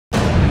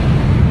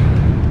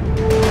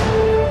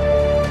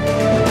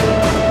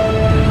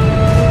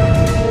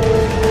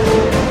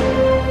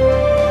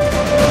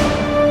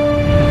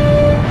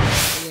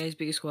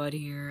Mega Squad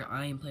here.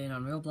 I am playing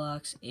on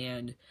Roblox,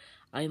 and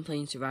I am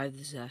playing Survive the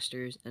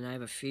Disasters, and I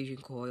have a fusion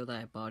coil that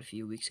I bought a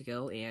few weeks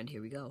ago, and here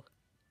we go.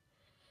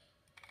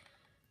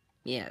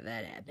 Yeah,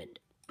 that happened.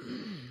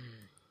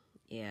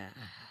 Yeah.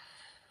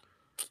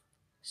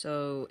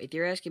 So, if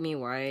you're asking me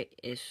why,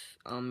 if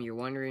you're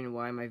wondering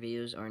why my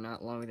videos are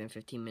not longer than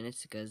 15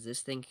 minutes, because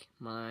this thing,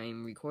 my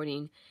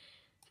recording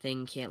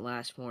thing can't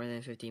last more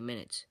than 15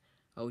 minutes.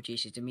 Oh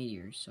jeez, it's a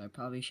meteor, so I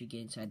probably should get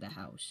inside the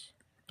house.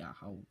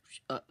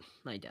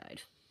 I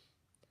died.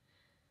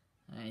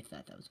 I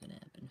thought that was gonna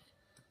happen.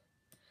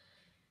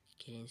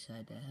 Get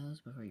inside the house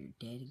before you're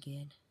dead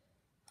again.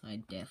 I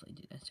definitely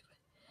did that.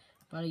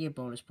 But I get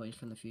bonus points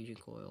from the fusion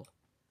coil.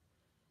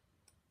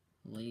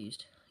 At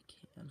least I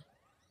can.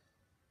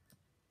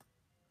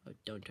 Oh,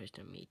 don't touch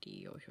the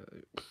meteors.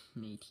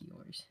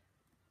 Meteors.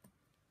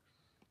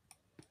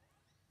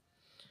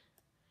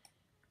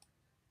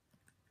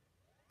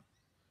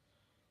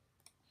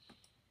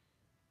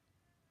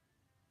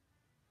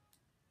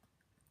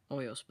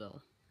 Oil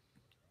spill.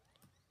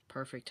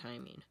 Perfect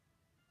timing.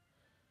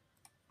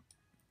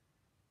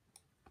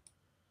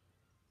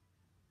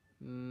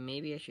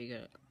 Maybe I should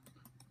get.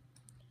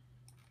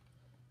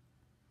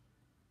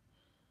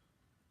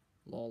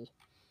 Lol.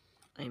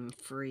 I'm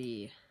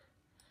free.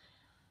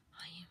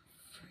 I am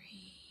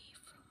free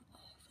from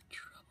all the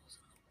troubles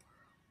in the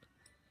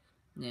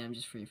world. Yeah, I'm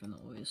just free from the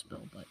oil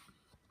spill, but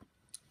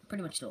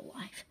pretty much still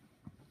alive.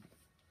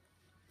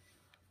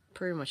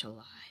 Pretty much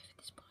alive at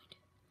this point.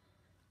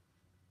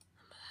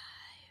 I'm alive.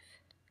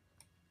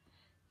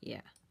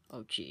 Yeah.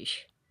 Oh, jeez.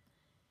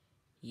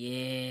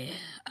 Yeah,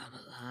 I'm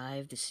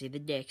alive to see the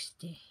next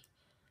day.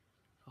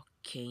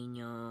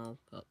 Volcano.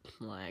 Oh,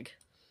 lag.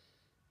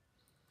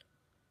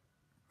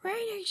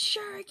 Raining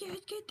sure again,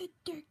 get the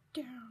dick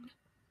down.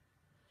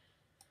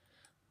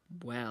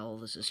 Well,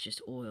 this is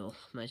just oil.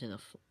 Imagine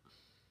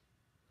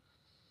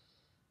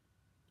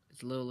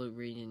it's literally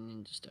raining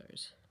into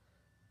stars.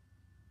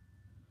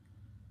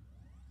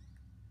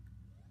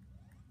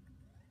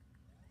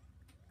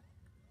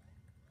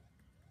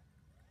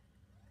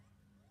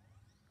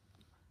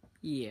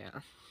 Yeah.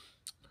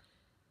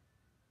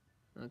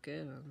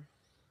 Okay,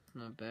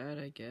 not bad,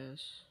 I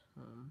guess.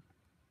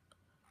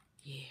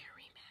 Yeah,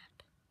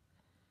 remap.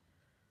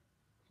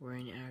 We're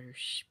in outer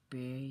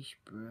space,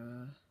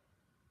 bruh.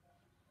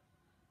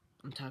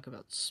 I'm talking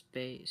about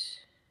space.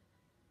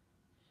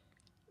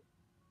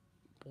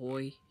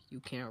 Boy, you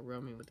can't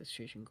outrun me with this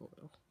fusion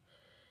coil.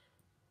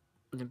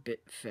 I'm a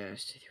bit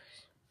fast.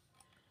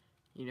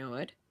 You know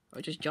what?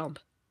 I'll just jump.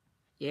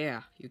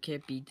 Yeah, you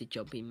can't beat the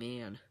jumping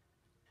man.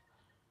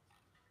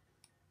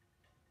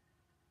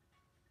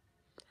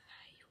 I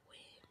win.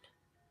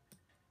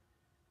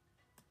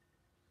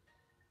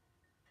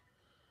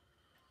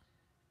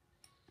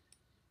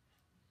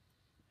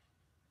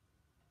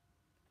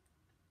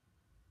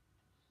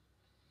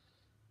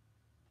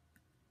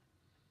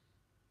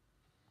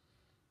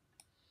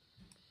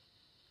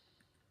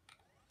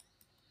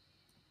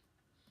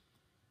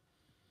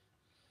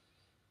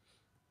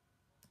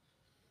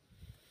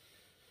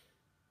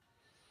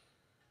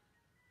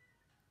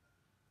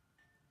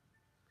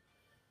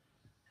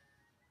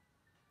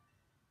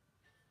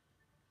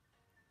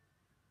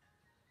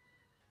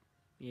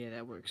 Yeah,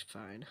 that works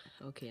fine.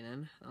 Okay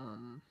then,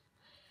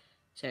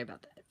 sorry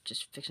about that.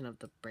 Just fixing up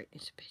the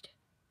brightness a bit.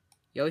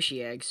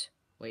 Yoshi eggs.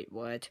 Wait,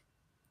 what?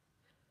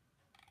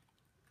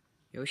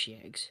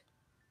 Yoshi eggs.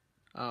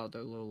 Oh,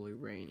 they're literally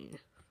raining.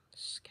 The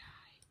sky.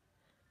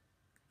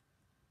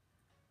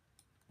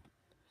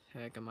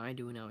 Heck am I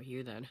doing out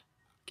here then?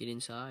 Get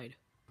inside.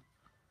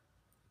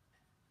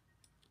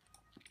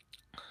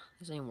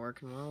 This ain't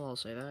working well, I'll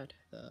say that.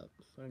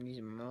 When I'm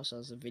using my mouse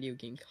as a video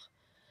game,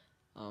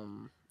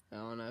 on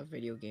a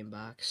video game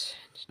box.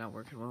 It's not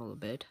working well a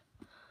bit.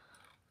 At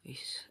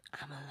least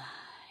I'm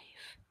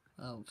alive.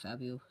 Oh,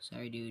 Fabio,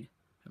 sorry dude.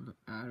 I'm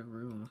out of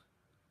room.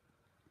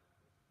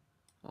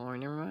 Oh,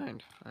 never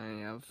mind.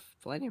 I have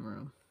plenty of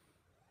room.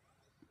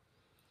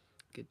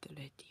 Get the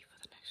ready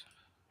for the next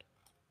round.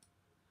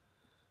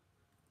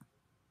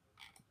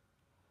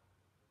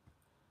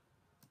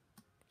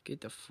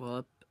 Get the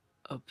flop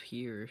up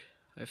here.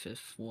 I said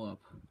flop.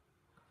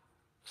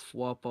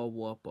 Floppa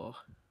woppa.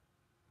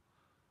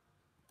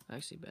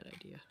 Actually, bad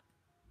idea.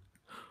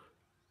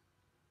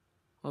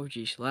 Oh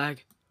geez,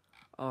 lag.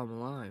 Oh, I'm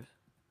alive.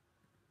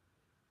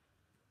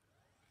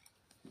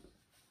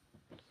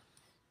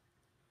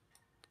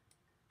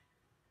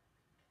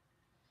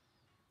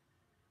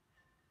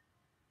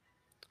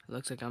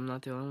 Looks like I'm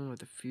not the only one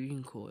with a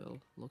fusion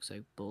coil. Looks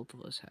like both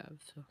of us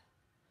have, so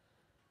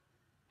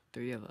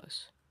 3 of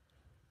us.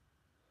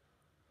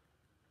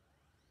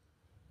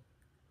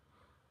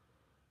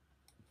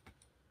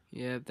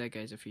 Yeah, that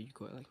guy's a fusion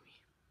coil like me.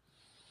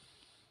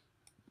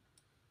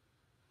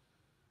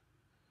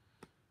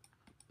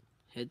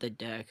 Hit the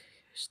deck.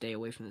 Stay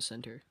away from the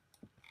center.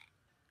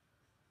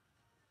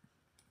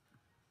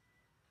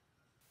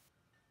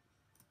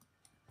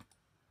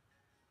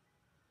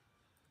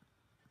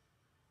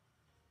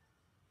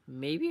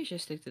 Maybe I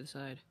should stick to the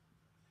side.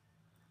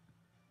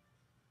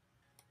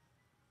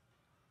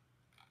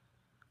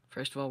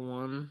 First of all,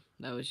 one,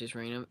 that was just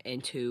random,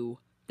 and two,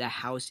 the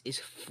house is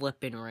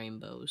flipping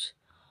rainbows.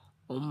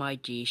 Oh my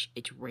gosh,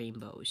 it's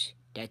rainbows.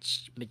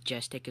 That's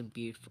majestic and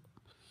beautiful.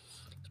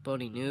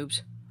 Spawning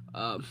noobs.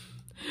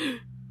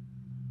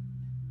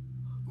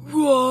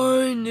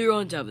 Run! They're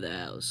on top of the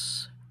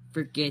house.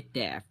 Forget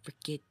that.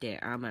 Forget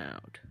that. I'm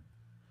out.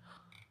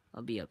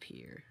 I'll be up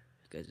here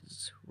because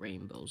it's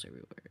rainbows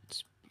everywhere.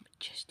 It's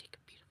majestic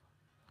and beautiful.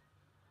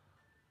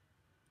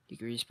 You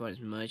can respawn as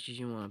much as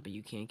you want, but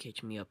you can't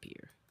catch me up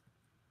here.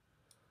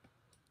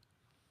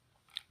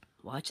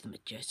 Watch the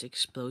majestic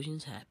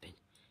explosions happen.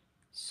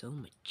 So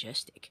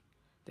majestic.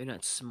 They're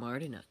not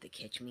smart enough to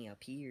catch me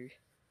up here.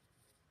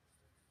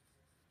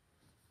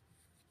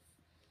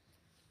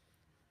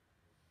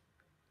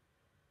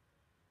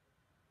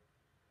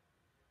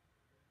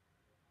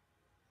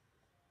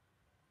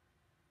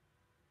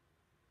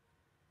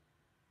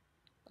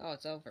 Oh,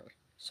 it's over.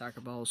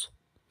 Soccer balls.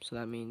 So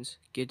that means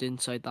get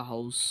inside the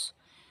house.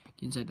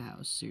 Get inside the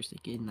house. Seriously,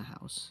 get in the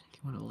house. If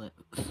you want to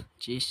live.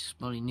 Jeez,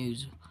 spawning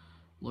news.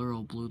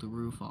 Laurel blew the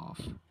roof off.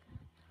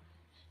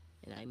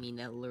 And I mean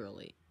that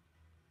literally.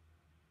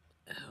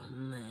 Oh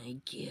my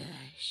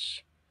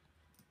gosh.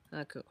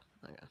 Oh, cool.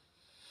 Okay.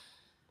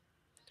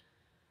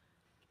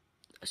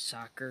 A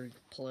soccer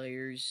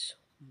player's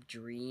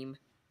dream,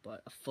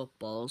 but a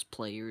football's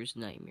player's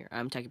nightmare.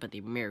 I'm talking about the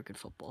American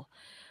football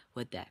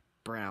with that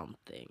brown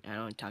thing. I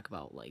don't talk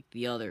about like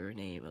the other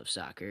name of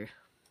soccer.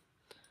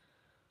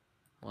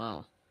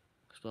 Wow.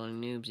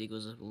 Exploding noobs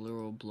equals a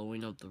literal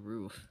blowing up the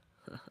roof.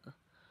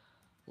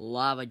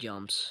 Lava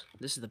jumps.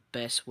 This is the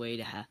best way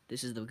to have.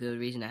 This is the good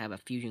reason to have a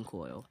fusion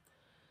coil.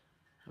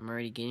 I'm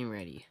already getting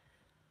ready.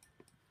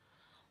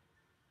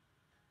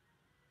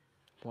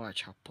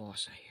 Watch how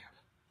boss I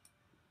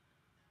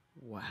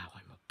am. Wow,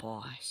 I'm a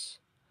boss.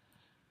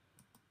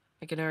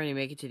 I can already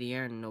make it to the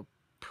end, no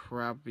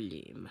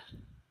problem.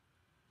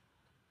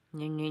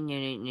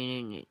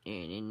 You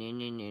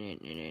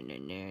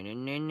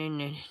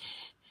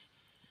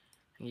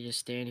just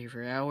stand here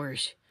for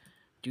hours.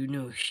 Do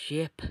no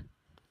ship.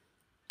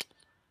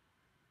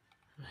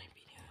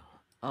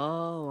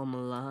 Oh, I'm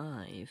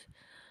alive.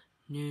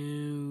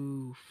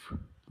 Noof.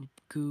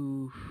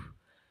 Goof.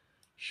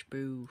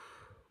 Spoof.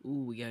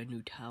 Ooh, we got a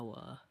new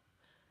tower.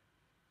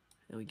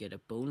 And we get a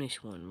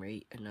bonus one,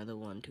 right? Another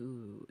one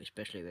too,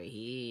 especially right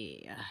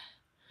here.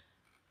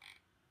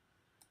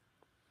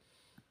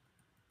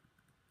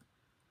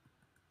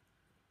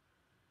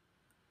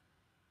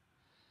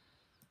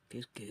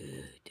 Feels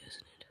good,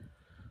 doesn't it?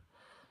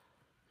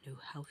 New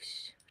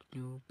house,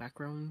 new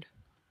background.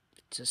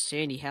 It's a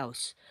sandy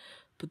house,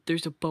 but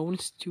there's a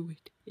bonus to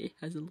it. It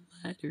has a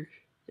ladder.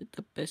 It's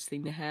the best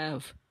thing to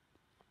have.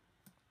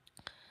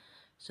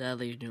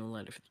 Sadly, there's no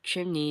ladder for the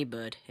chimney,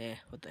 but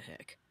what the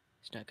heck?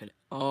 It's not gonna.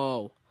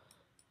 Oh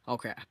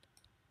crap!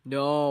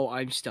 No,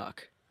 I'm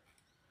stuck.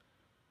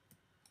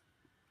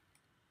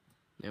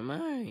 Never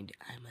mind.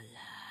 I'm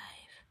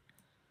alive.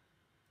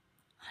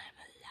 I'm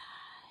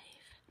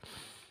alive.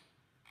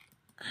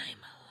 I'm alive.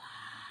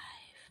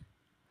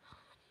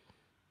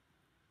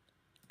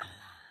 Alive.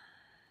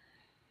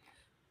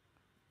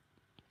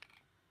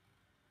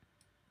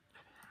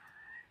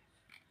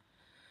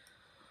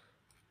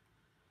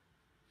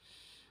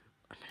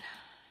 I'm alive.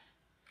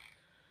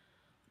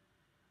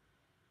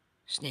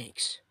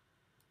 Snakes.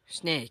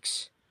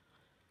 Snakes.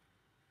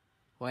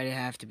 Why'd it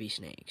have to be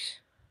snakes?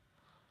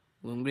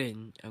 Well, I'm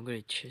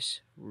gonna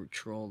just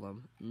troll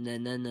them.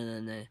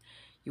 No.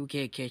 You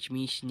can't catch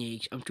me,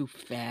 snakes. I'm too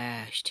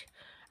fast.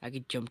 I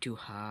can jump too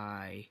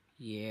high.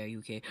 Yeah,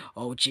 you can.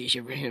 Oh, jeez,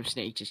 a random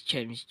snake just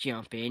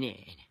jumping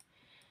in.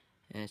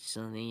 That's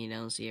something you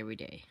don't see every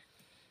day.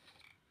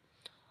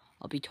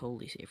 I'll be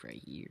totally safe for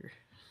a year.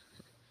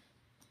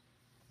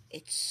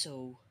 It's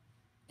so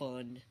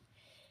fun.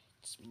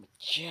 It's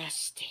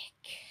majestic.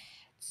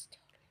 It's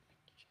totally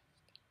majestic.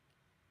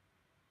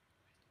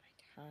 Where's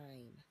my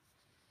time?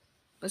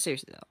 But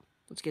seriously though,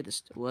 let's get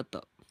this. What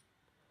the?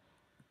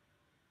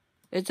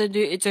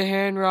 It's a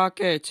hand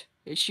rocket.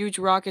 It shoots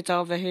rockets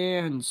out of the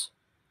hands.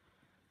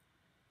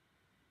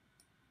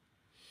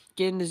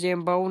 Get in the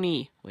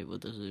Zamboni. Wait,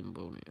 what the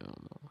Zamboni? I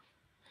don't know.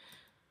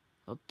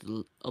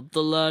 Up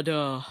the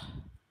ladder.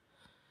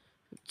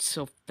 It's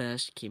so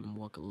fast, can't even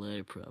walk a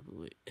ladder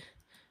probably.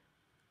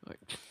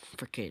 Alright,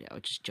 forget it. I'll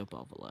just jump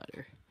off a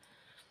ladder.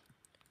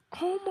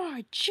 Oh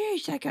my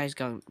jeez,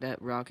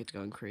 that rocket's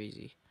gone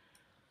crazy.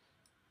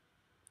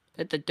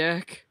 Hit the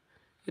deck.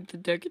 Hit the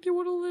deck if you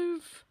want to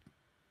live.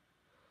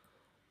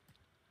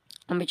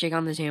 Let me check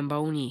on the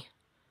Zamboni.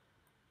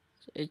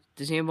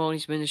 The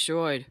Zamboni's been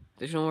destroyed.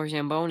 There's no more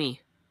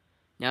Zamboni.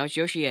 Now it's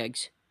Yoshi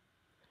eggs.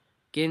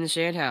 Get in the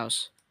sand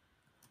house.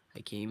 I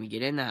can't even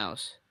get in the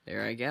house.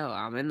 There I go.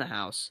 I'm in the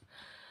house.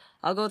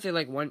 I'll go through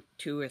like 1,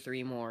 2, or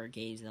 3 more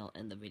games and I'll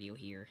end the video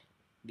here.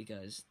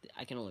 Because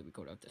I can only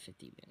record up to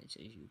 15 minutes,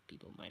 as you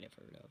people might have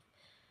heard of.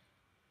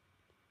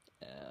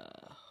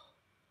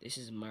 This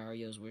is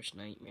Mario's worst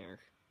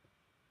nightmare.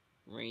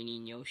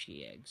 Raining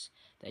Yoshi eggs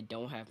that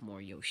don't have more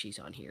Yoshis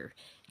on here,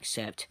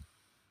 except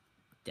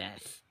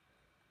death.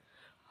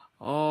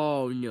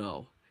 Oh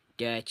no,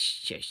 that's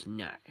just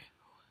not.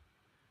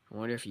 I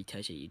wonder if you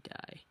touch it, you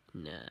die.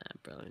 Nah,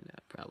 probably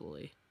not.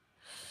 Probably.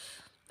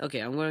 Okay,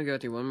 I'm gonna go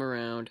through one more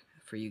round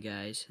for you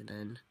guys, and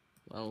then,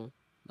 well,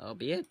 that'll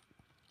be it.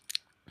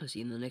 I'll see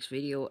you in the next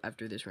video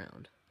after this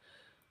round.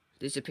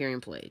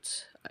 Disappearing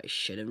plates. I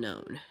should have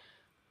known.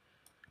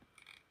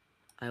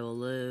 I will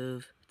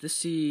live to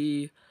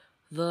see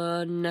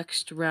the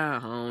next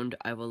round.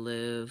 I will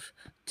live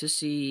to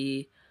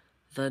see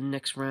the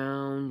next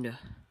round.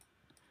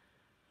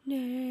 Na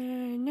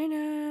na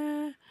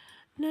na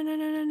na na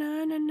na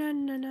na na na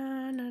na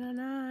na na na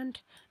na.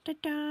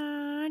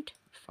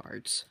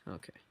 Farts.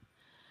 Okay.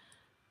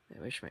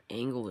 I wish my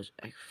angle was.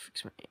 I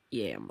fixed my.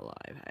 Yeah, I'm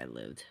alive. I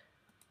lived.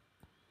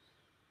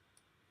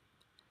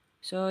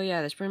 So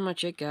yeah, that's pretty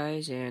much it,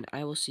 guys, and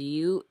I will see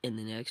you in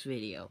the next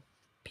video.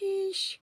 Peace.